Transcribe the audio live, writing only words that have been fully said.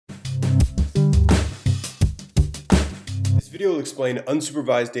video will explain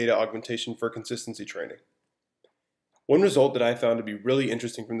unsupervised data augmentation for consistency training. One result that I found to be really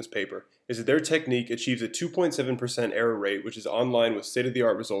interesting from this paper is that their technique achieves a 2.7% error rate, which is on line with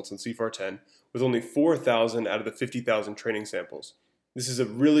state-of-the-art results in CFAR 10, with only 4,000 out of the 50,000 training samples. This is a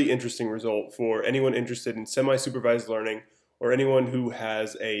really interesting result for anyone interested in semi-supervised learning or anyone who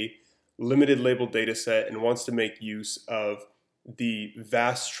has a limited labeled data set and wants to make use of the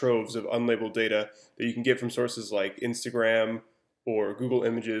vast troves of unlabeled data that you can get from sources like Instagram or Google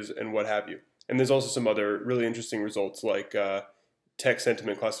Images and what have you. And there's also some other really interesting results like text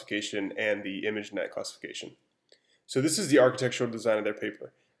sentiment classification and the ImageNet classification. So this is the architectural design of their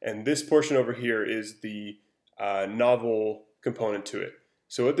paper. And this portion over here is the novel component to it.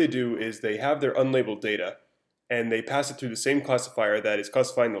 So what they do is they have their unlabeled data and they pass it through the same classifier that is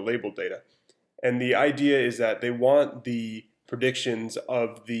classifying the labeled data. And the idea is that they want the predictions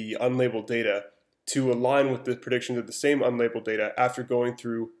of the unlabeled data to align with the predictions of the same unlabeled data after going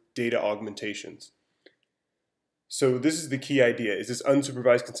through data augmentations. So this is the key idea, is this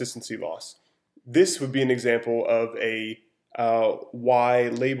unsupervised consistency loss. This would be an example of a Y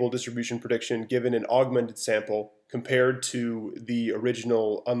label distribution prediction given an augmented sample compared to the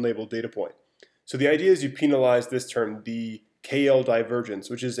original unlabeled data point. So the idea is you penalize this term, the KL divergence,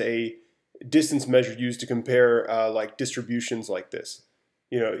 which is a distance measure used to compare like distributions like this.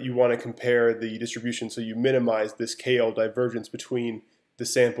 You want to compare the distribution, so you minimize this KL divergence between the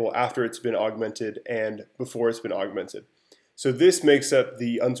sample after it's been augmented and before it's been augmented. So this makes up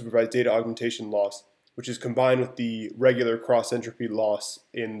the unsupervised data augmentation loss, which is combined with the regular cross-entropy loss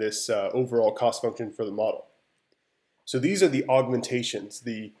in this overall cost function for the model. So these are the augmentations,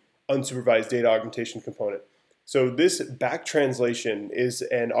 the unsupervised data augmentation component. So this back translation is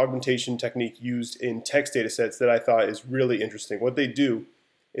an augmentation technique used in text data sets that I thought is really interesting. What they do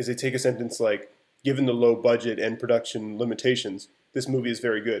is they take a sentence like, given the low budget and production limitations, this movie is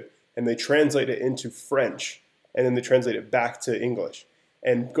very good. And they translate it into French, and then they translate it back to English.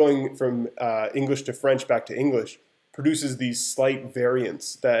 And going from English to French back to English produces these slight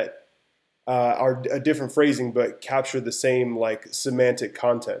variants that are a different phrasing but capture the same like semantic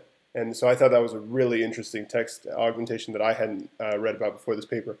content. And so I thought that was a really interesting text augmentation that I hadn't read about before this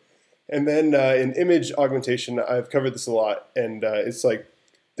paper. And then in image augmentation, I've covered this a lot, and it's like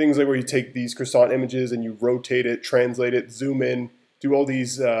things like where you take these croissant images and you rotate it, translate it, zoom in, do all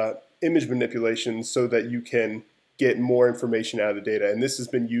these image manipulations so that you can get more information out of the data. And this has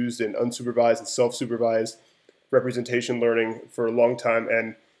been used in unsupervised and self-supervised representation learning for a long time,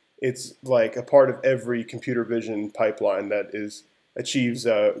 and it's like a part of every computer vision pipeline that achieves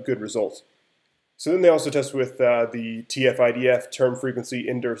good results. So then they also test with the TF-IDF, term frequency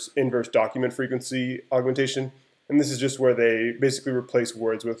inverse document frequency augmentation, and this is just where they basically replace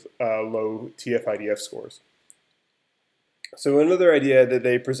words with low TF-IDF scores. So another idea that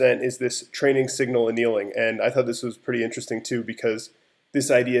they present is this training signal annealing, and I thought this was pretty interesting too because this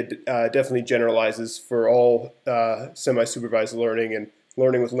idea definitely generalizes for all semi-supervised learning and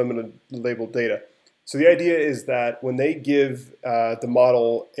learning with limited labeled data. So the idea is that when they give the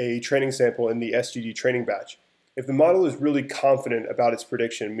model a training sample in the SGD training batch, if the model is really confident about its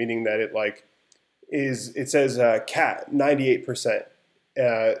prediction, meaning that it says cat 98%,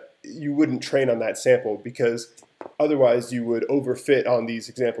 you wouldn't train on that sample because otherwise you would overfit on these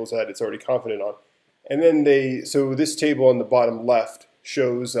examples that it's already confident on. And then so this table on the bottom left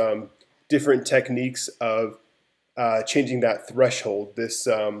shows different techniques of changing that threshold.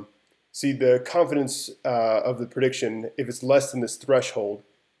 See, the confidence of the prediction, if it's less than this threshold,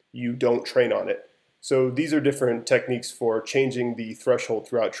 you don't train on it. So these are different techniques for changing the threshold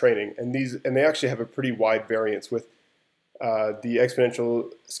throughout training, and they actually have a pretty wide variance with the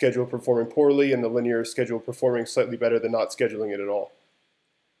exponential schedule performing poorly and the linear schedule performing slightly better than not scheduling it at all.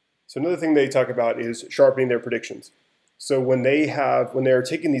 So another thing they talk about is sharpening their predictions. So when they're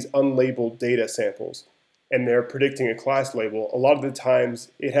taking these unlabeled data samples and they're predicting a class label, a lot of the times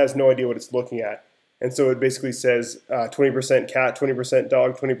it has no idea what it's looking at. And so it basically says 20% cat, 20%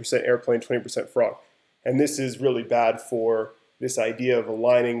 dog, 20% airplane, 20% frog. And this is really bad for this idea of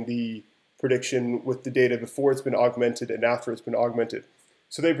aligning the prediction with the data before it's been augmented and after it's been augmented.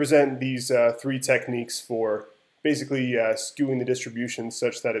 So they present these three techniques for basically skewing the distribution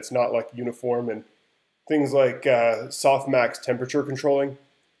such that it's not like uniform, and things like softmax temperature controlling.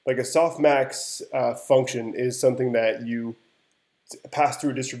 Like a softmax function is something that you pass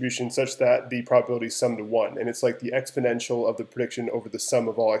through a distribution such that the probability is summed to 1, and it's like the exponential of the prediction over the sum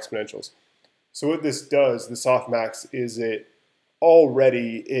of all exponentials. So what this does, the softmax, is it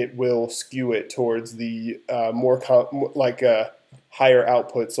will skew it towards the higher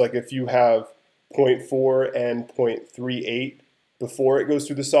outputs. Like if you have 0.4 and 0.38 before it goes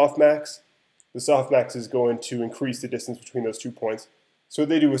through the softmax. The softmax is going to increase the distance between those 2 points. So what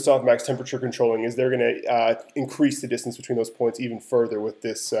they do with softmax temperature controlling is they're going to increase the distance between those points even further with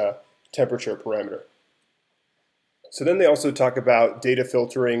this temperature parameter. So then they also talk about data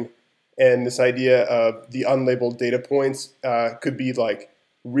filtering, and this idea of the unlabeled data points could be like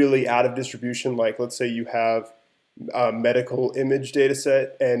really out of distribution. Like let's say you have a medical image data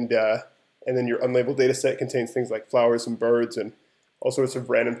set, and then your unlabeled data set contains things like flowers and birds and all sorts of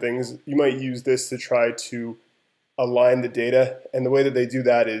random things. You might use this to try to align the data, and the way that they do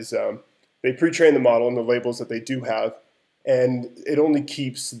that is they pre-train the model and the labels that they do have, and it only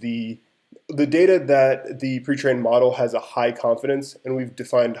keeps the data that the pre-trained model has a high confidence, and we've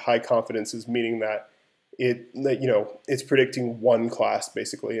defined high confidence as meaning that it's predicting one class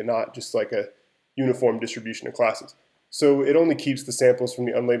basically, and not just like a uniform distribution of classes. So it only keeps the samples from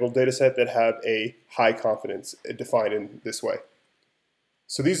the unlabeled data set that have a high confidence defined in this way.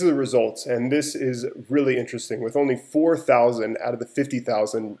 So these are the results, and this is really interesting. With only 4,000 out of the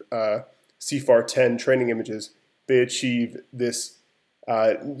 50,000 CFAR-10 training images, they achieve this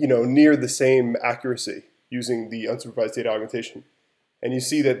near the same accuracy using the unsupervised data augmentation. And you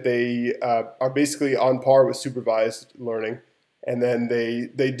see that they are basically on par with supervised learning, and then they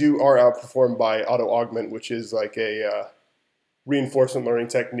are outperformed by auto-augment, which is like a reinforcement learning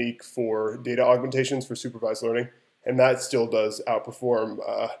technique for data augmentations for supervised learning, and that still does outperform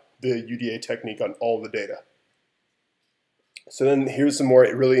the UDA technique on all the data. So then here's some more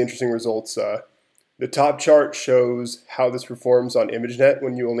really interesting results. The top chart shows how this performs on ImageNet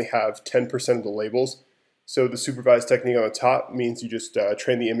when you only have 10% of the labels. So the supervised technique on the top means you just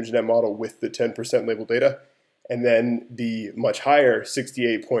train the ImageNet model with the 10% label data. And then the much higher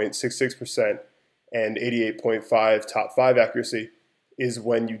 68.66% and 88.5 top 5 accuracy is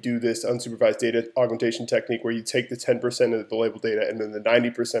when you do this unsupervised data augmentation technique where you take the 10% of the labeled data and then the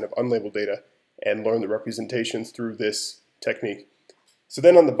 90% of unlabeled data and learn the representations through this technique. So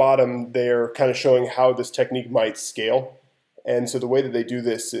then on the bottom, they're kind of showing how this technique might scale. And so the way that they do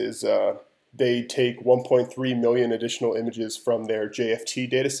this is they take 1.3 million additional images from their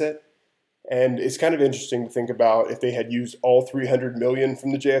JFT dataset. And it's kind of interesting to think about if they had used all 300 million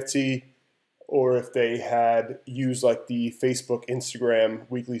from the JFT, or if they had used like the Facebook, Instagram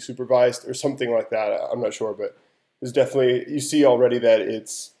weekly supervised or something like that. I'm not sure, but there's definitely, you see already that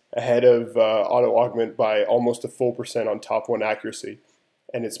it's ahead of auto-augment by almost a full % on top 1 accuracy.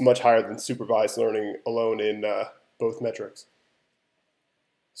 And it's much higher than supervised learning alone in both metrics.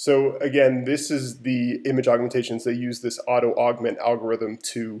 So again, this is the image augmentations. They use this auto-augment algorithm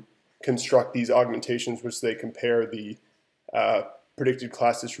to construct these augmentations, which they compare the predicted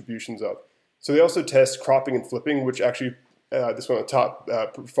class distributions of. So they also test cropping and flipping, which actually, this one on the top,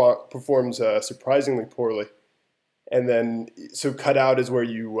 performs surprisingly poorly. And then, so cutout is where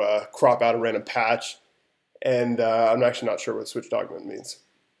you crop out a random patch, and I'm actually not sure what switched augment means.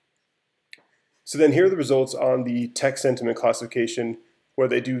 So then here are the results on the text sentiment classification, where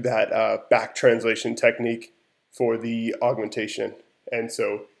they do that back translation technique for the augmentation. And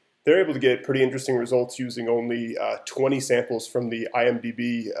so they're able to get pretty interesting results using only 20 samples from the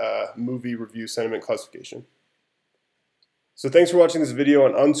IMDb movie review sentiment classification. So thanks for watching this video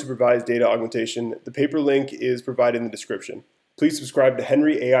on unsupervised data augmentation. The paper link is provided in the description. Please subscribe to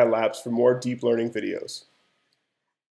Henry AI Labs for more deep learning videos.